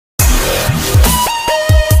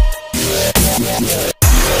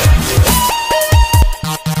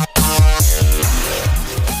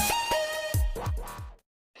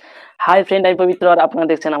Hi friend, আমি পবিত্র আর আপনারা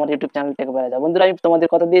দেখছেন আমার ইউটিউব চ্যানেল টেক বেড়া। বন্ধুরা, আমি তোমাদের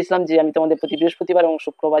কথা দিয়েছিলাম যে আমি তোমাদের প্রতি বৃহস্পতিবার এবং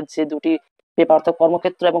শুক্রবার যে দুটি পেপার অর্থাৎ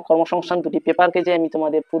কর্মক্ষেত্র এবং কর্মসংস্থান দুটি পেপারকে যে আমি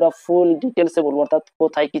তোমাদের পুরো ফুল ডিটেলসে বলবো, অর্থাৎ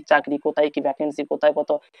কোথায় কি চাকরি, কোথায় কি ভ্যাকেন্সি, কোথায় কত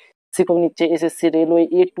শিক্ষক নিচ্ছে, SSC, railway,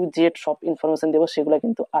 A to Z সব ইনফরমেশন দেবো। সেগুলো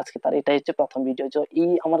কিন্তু আজকে তার এটাই হচ্ছে প্রথম ভিডিও। যে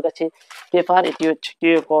এই আমার কাছে পেপার, এটি হচ্ছে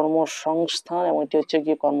গিয়ে কর্মসংস্থান এবং এটি হচ্ছে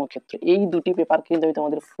গিয়ে কর্মক্ষেত্র। এই দুটি পেপার কিন্তু আমি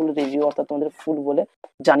তোমাদের ফুল রিভিউ অর্থাৎ তোমাদের ফুল বলে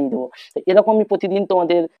জানিয়ে দেবো। তো এরকম আমি প্রতিদিন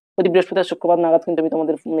তোমাদের প্রতি বৃহস্পতিবার শুক্রবার নাগাদ কিন্তু আমি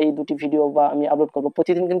তোমাদের এই দুটি ভিডিও বা আমি আপলোড করবো।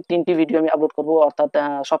 প্রতিদিন কিন্তু 3টি ভিডিও আমি আপলোড করবো, অর্থাৎ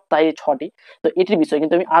সপ্তাহে 6টি। তো এটির বিষয়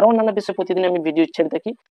কিন্তু আমি আরো অন্যান্য বিষয়ে প্রতিদিন আমি ভিডিও ছেড়ে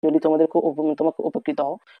থাকি, যদি তোমাদের তোমাকে উপকৃত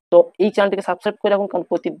হও। তো এই চ্যানেলটিকে সাবস্ক্রাইব করে রাখুন, কারণ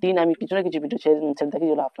প্রতিদিন আমি কিছু না কিছু ভিডিও ছেড়ে থাকি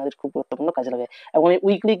যেগুলো আপনাদের খুব গুরুত্বপূর্ণ কাজে লাগে। এবং আমি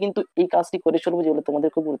উইকলি কিন্তু এই কাজটি করে চলবো যেগুলো তোমাদের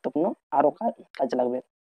খুব গুরুত্বপূর্ণ আরো কাজে লাগবে।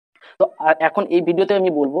 তো এখন এই ভিডিওতে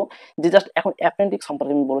আমি বলবো যে জাস্ট এখন অ্যাপ্রেন্টিক্স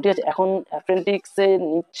সম্পর্কে আমি বলবো, ঠিক আছে? এখন অ্যাপ্রেন্টিক্সে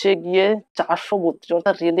নিচ্ছে গিয়ে 432,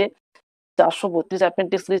 অর্থাৎ রেলে 432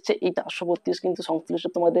 অ্যাপ্রেন্টিক্স দিচ্ছে। এই 432 কিন্তু সংশ্লিষ্ট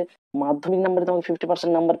তোমাদের মাধ্যমিক নাম্বারে তোমাকে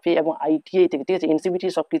 50% নাম্বার পেয়ে এবং আইটিআই থেকে, ঠিক আছে, এনসিবিটি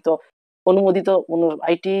সবকৃত অনুমোদিত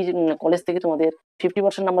আইটি কলেজ থেকে তোমাদের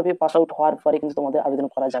 50% নাম্বার পেয়ে পাস আউট হওয়ার পরে কিন্তু তোমাদের আবেদন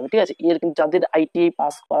করা যাবে, ঠিক আছে? এর কিন্তু যাদের আইটিআই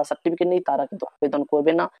পাস করা সার্টিফিকেট নেই তারা কিন্তু আবেদন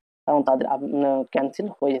করবে না, কারণ তাদের ক্যান্সেল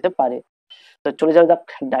হয়ে যেতে পারে। তো চলে যাওয়া যাক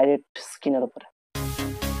ডাইরেক্ট স্ক্রিনের উপরে।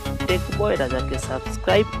 টেক বয় রাজাকে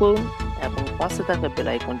সাবস্ক্রাইব করুন এবং পাশে থাকা বেল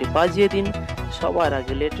আইকনটি বাজিয়ে দিন সবার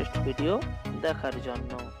আগে লেটেস্ট ভিডিও দেখার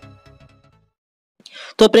জন্য।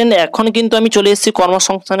 তো ফ্রেন্ড, এখন কিন্তু আমি চলে এসেছি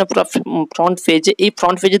কর্মসংস্থানের পুরো ফ্রন্ট পেজে। এই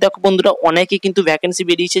ফ্রন্ট পেজে দেখো বন্ধুরা, অনেকেই কিন্তু ভ্যাকেন্সি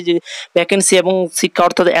বেরিয়েছে, যে ভ্যাকেন্সি এবং শিক্ষা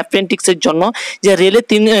অর্থাৎ অ্যাপ্রেন্টিক্সের জন্য। যে রেলে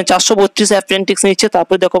 432 অ্যাপ্রেন্টিক্স নিচ্ছে।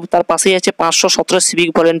 তারপরে দেখো তার পাশেই আছে 517 সিভিক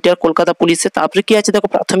ভলেন্টিয়ার কলকাতা পুলিশে। তারপরে কি আছে দেখো,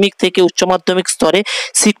 প্রাথমিক থেকে উচ্চ মাধ্যমিক স্তরে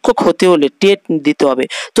শিক্ষক হতে হলে টেট দিতে হবে।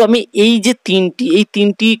 তো আমি এই যে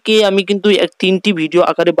তিনটিকে আমি কিন্তু 3টি ভিডিও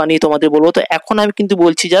আকারে বানিয়ে তোমাদের বলবো। তো এখন আমি কিন্তু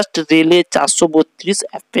বলছি জাস্ট রেলে 432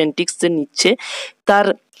 অ্যাপ্রেন্টিক্সে নিচ্ছে, তার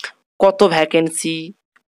কত ভ্যাকেন্সি,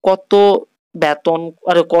 কত বেতন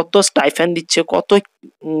আর কত স্টাইফেন্ড দিচ্ছে, কত,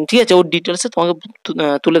 ঠিক আছে, ওর ডিটেলসে তোমাকে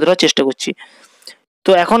তুলে ধরার চেষ্টা করছি।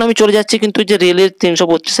 তো এখন আমি চলে যাচ্ছি কিন্তু যে রেলের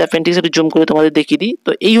 332 অ্যাপ্রেন্টিক্স জুম করে তোমাদের দেখিয়ে দিই।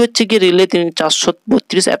 তো এই হচ্ছে গিয়ে রেলের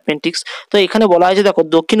 432 অ্যাপ্রেন্টিক্স। তো এখানে বলা হয়েছে দেখো,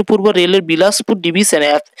 দক্ষিণ পূর্ব রেলের বিলাসপুর ডিভিশনে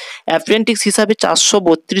অ্যাপ্রেন্টিক্স হিসাবে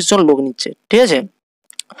 432 জন লোক নিচ্ছে, ঠিক আছে?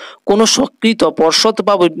 কোনো স্বীকৃত পর্ষদ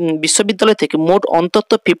বা বিশ্ববিদ্যালয় থেকে মোট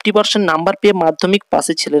অন্তত 50% নাম্বার পেয়ে মাধ্যমিক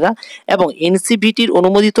পাশে ছেলেরা এবং এনসিভিটির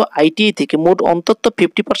অনুমোদিত আইটিআই থেকে মোট অন্তত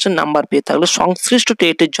 50% নাম্বার পেয়ে থাকলে সংশ্লিষ্ট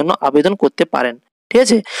টেটের জন্য আবেদন করতে পারেন, ঠিক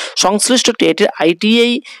আছে? সংশ্লিষ্ট টেটের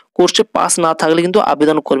আইটিআই কোর্সে পাস না থাকলে কিন্তু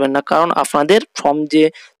আবেদন করবেন না, কারণ আপনাদের ফর্ম যে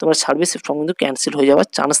তোমরা ছাড়বে সে ফর্ম কিন্তু ক্যান্সেল হয়ে যাওয়ার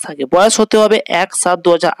চান্স থাকে। বয়স হতে হবে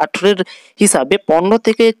 1/7/2018 হিসাবে 15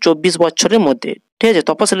 থেকে 24 বছরের মধ্যে, ঠিক আছে?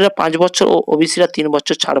 তপশিলীরা 5 বছর ও ওবিসিরা 3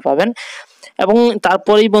 বছর ছাড় পাবেন। এবং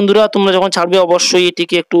তারপরেই বন্ধুরা, তোমরা যখন ছাড়বে অবশ্যই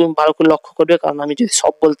এটিকে একটু ভালো করে লক্ষ্য করবে, কারণ আমি যদি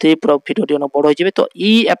সব বলতে পুরো ভিডিওটি অনেক বড় হয়ে যাবে। তো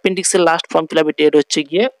এই অ্যাপেন্ডিক্সের লাস্ট ফর্ম ফিল আপের ডেট হচ্ছে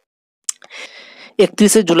গিয়ে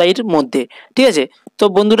 31শে জুলাইয়ের মধ্যে, ঠিক আছে? তো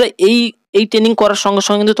বন্ধুরা, এই ট্রেনিং করার সঙ্গে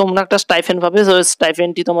সঙ্গে কিন্তু তোমরা একটা স্টাইফেন্ড পাবে।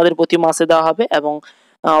 স্টাইফেন্ডটি তোমাদের প্রতি মাসে দেওয়া হবে এবং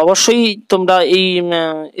অবশ্যই তোমরা এই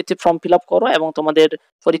এতে ফর্ম ফিল আপ করো এবং তোমাদের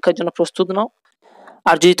পরীক্ষার জন্য প্রস্তুত নাও।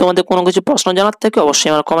 আর যদি তোমাদের কোনো কিছু প্রশ্ন জানার থাকে অবশ্যই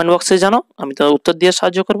আমার কমেন্ট বক্সে জানাও, আমি তো উত্তর দিয়ে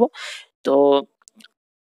সাহায্য করব। তো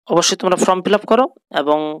অবশ্যই তোমরা ফর্ম ফিল আপ করো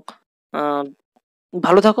এবং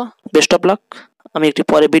ভালো থাকো, বেস্ট অফ লাক। আমি একটি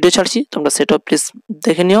পরে ভিডিও ছাড়ছি, তোমরা সেটাও প্লিজ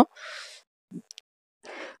দেখে নিও।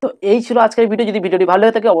 তো এই ছিল আজকের ভিডিও। যদি ভিডিওটি ভালো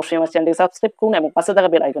হয়ে থাকে অবশ্যই আমার চ্যানেলটি সাবস্ক্রাইব করুন এবং পাশে থাকা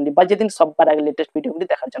বেল আইকনটি বাজিয়ে দিন সবার আগে লেটেস্ট ভিডিওগুলি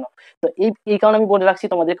দেখার জন্য। তো এই কারণে আমি বলে রাখছি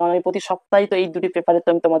তোমাদের, কারণ আমি প্রতি সপ্তাহে তো এই দুটি পেপারে তো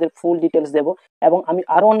আমি তোমাদের ফুল ডিটেলস দেবো এবং আমি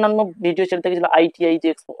আরো অন্যান্য ভিডিও ছেড়ে থেকে আইটিআই যে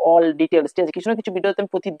অল ডিটেলস, ঠিক আছে? কিছু না কিছু ভিডিওতে আমি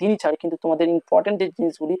প্রতিদিনই ছাড়ি, কিন্তু তোমাদের ইম্পর্টেন্ট যে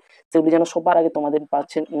জিনিসগুলি সেগুলি যেন সবার আগে তোমাদের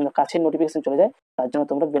কাছে নোটিফিকেশন চলে যায়, তার জন্য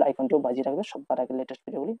তোমরা বেল আইকনটিও বাজিয়ে রাখবে সবার আগে লেটেস্ট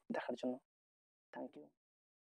ভিডিওগুলি দেখার জন্য। Thank you.